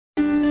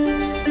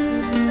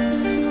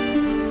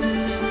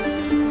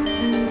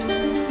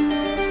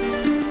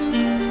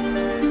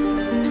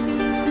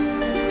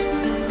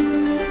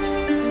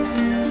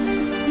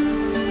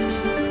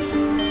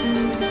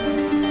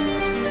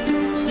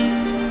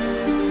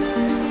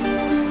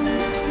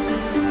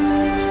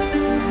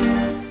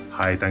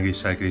Hi Tangish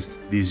Cyclist.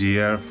 This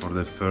year, for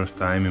the first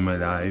time in my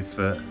life,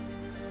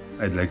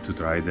 I'd like to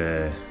try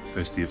the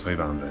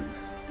Festive500.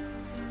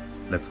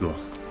 Let's go!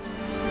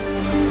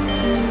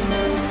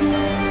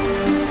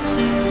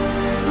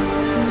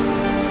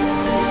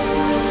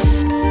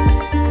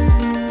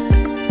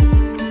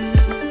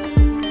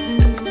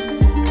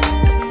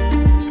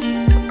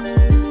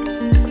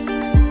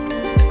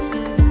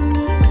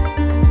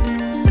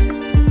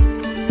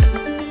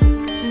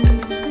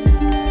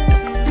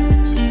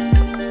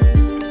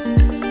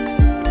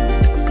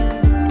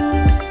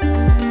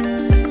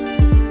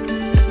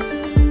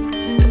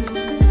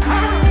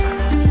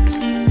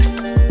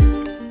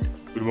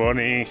 Good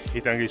morning,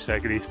 Tangish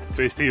Cyclist.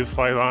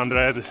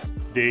 Festive500,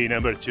 day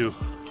number 2.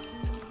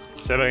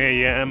 7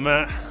 AM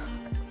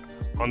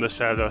on the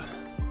saddle,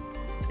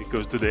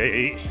 because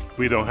today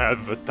we don't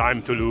have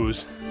time to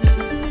lose.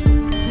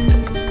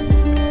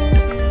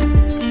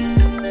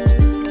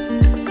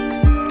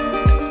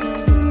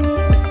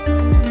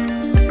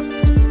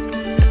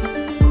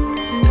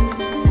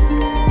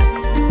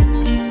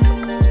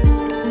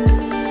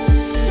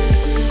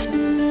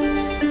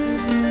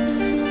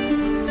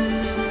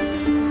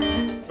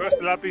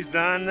 Lap is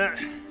done.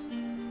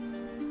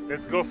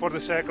 Let's go for the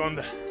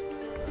second.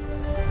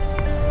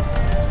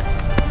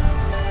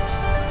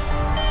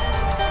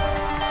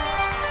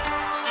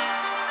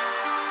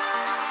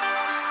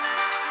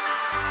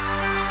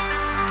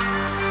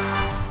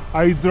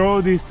 I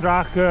drove this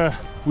track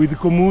with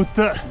Komoot,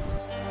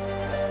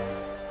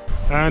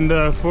 and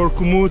for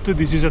Komoot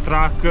this is a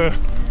track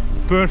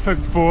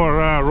perfect for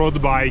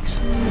road bikes.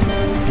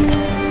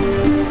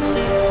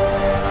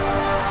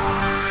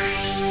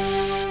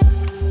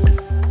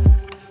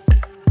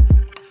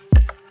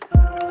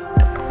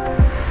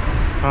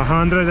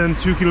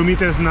 102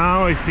 kilometers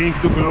now, I think,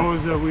 to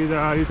close with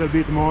a little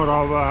bit more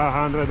of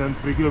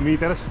 103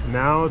 kilometers.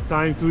 Now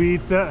time to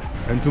eat,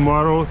 and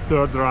tomorrow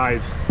third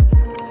ride.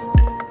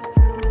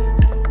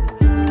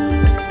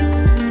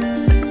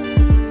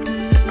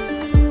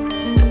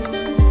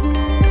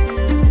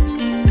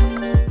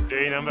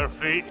 Day number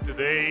 3.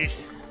 Today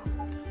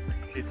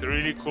it's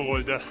really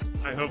cold.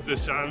 I hope the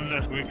sun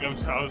will come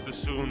out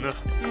soon.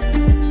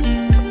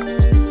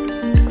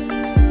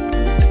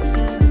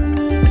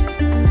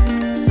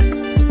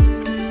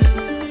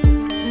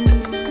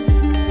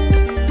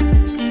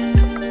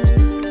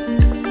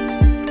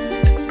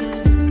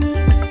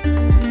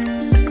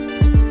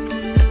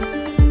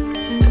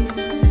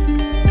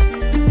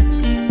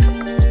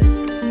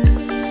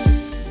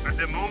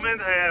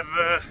 I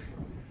have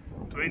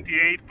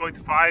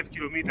 28.5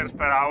 kilometers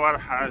per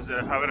hour as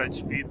average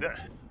speed,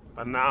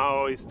 but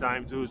now it's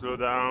time to slow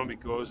down,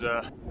 because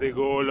the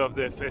goal of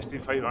the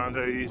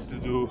Festive500 is to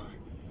do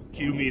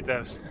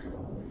kilometers.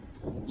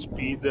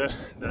 Speed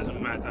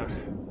doesn't matter.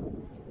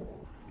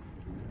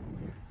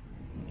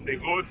 The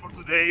goal for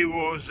today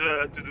was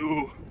to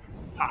do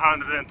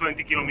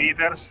 120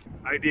 kilometers.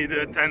 I did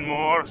 10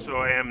 more, so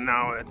I am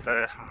now at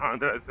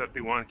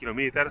 131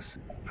 kilometers.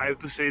 I have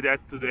to say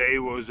that today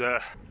was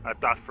a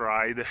tough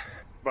ride,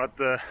 but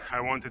I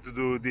wanted to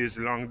do this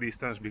long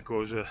distance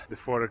because the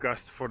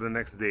forecast for the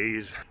next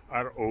days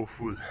are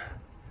awful.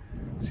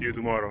 See you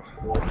tomorrow.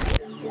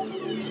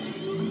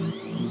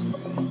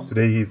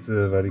 Today it's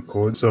very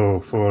cold, so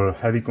for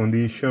heavy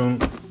condition,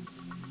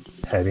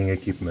 having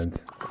equipment.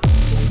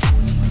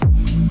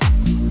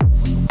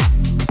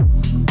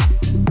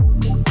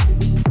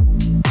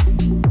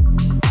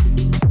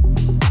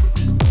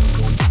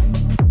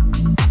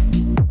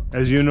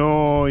 As you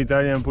know,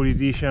 Italian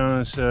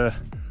politicians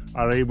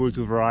are able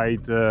to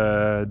write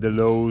the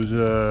laws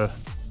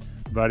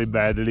very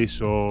badly,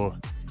 so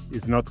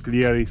it's not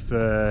clear if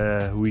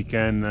we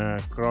can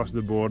cross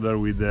the border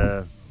with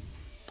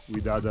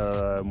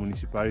other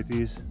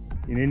municipalities.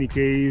 In any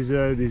case,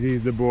 this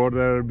is the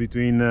border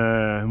between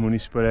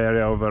municipal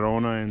area of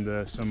Verona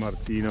and San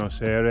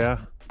Martino's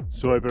area,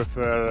 so I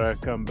prefer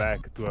come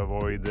back to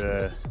avoid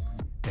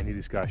any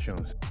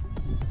discussions.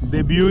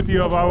 The beauty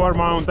of our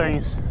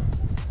mountains: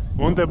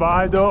 Monte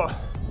Baldo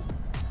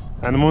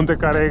and Monte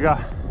Carrega.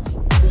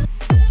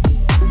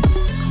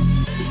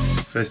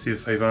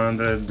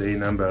 Festive500, day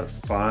number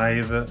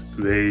 5.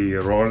 Today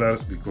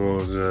rollers,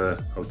 because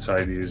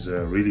outside is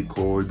really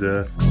cold.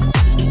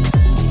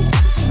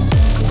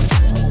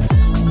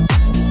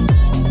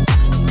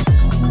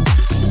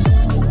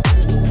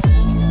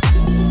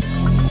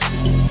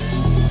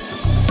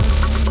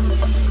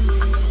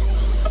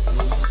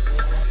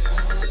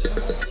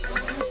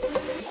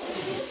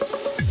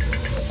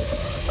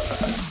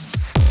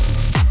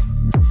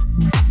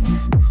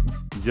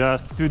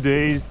 Just 2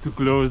 days to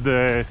close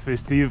the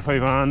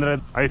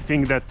Festive500. I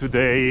think that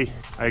today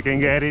I can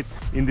get it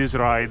in this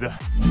ride.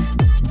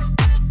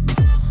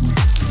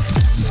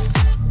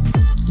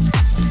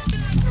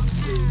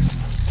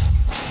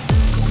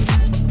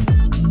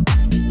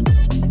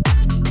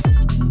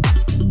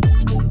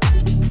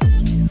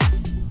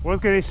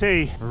 What can I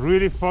say?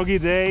 Really foggy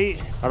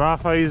day.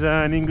 Rafa is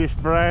an English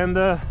brand,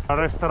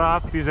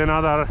 Restrap is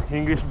another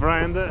English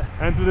brand,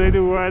 and today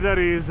the weather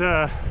is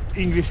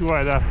English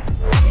weather.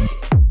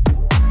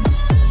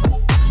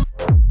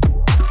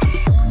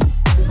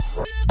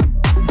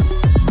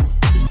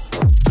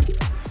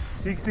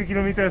 60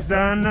 kilometers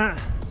done,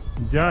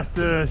 just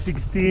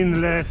 16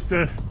 left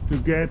to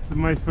get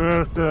my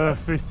first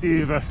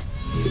festive.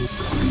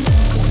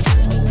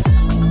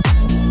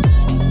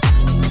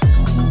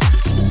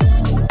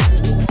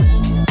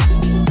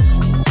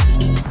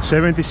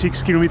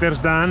 76 kilometers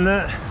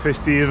done,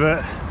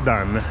 festive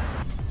done.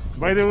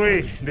 By the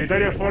way, the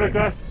Italian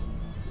forecasts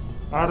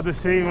are the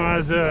same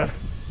as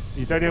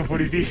Italian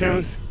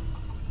politicians,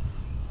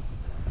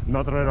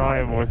 not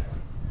reliable.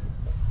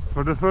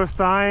 For the first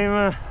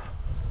time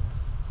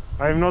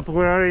I'm not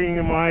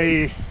wearing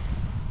my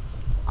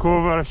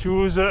cover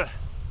shoes,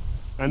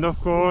 and of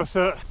course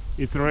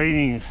it's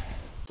raining.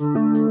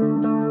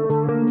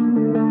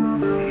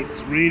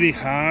 It's really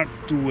hard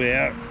to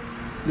wear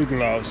the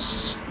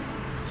gloves.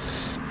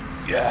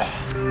 Yeah.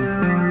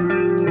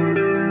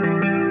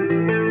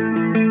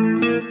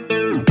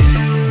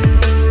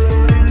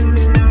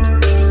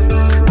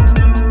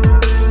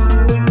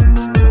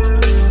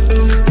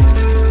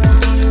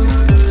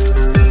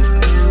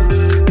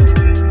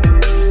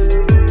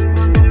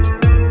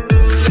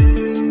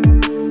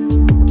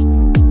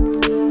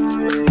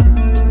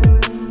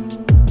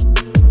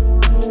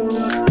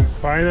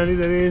 Finally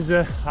there is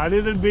a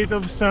little bit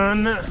of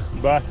sun,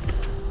 but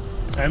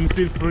I'm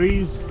still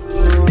freeze.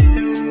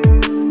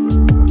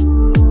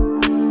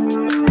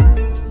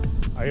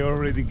 I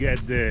already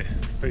get the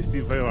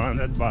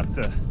Festive500, but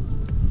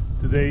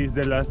today is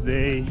the last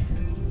day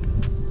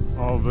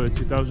of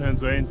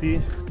 2020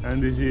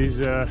 and this is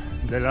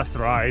the last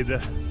ride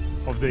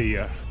of the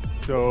year.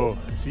 So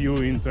see you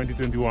in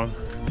 2021.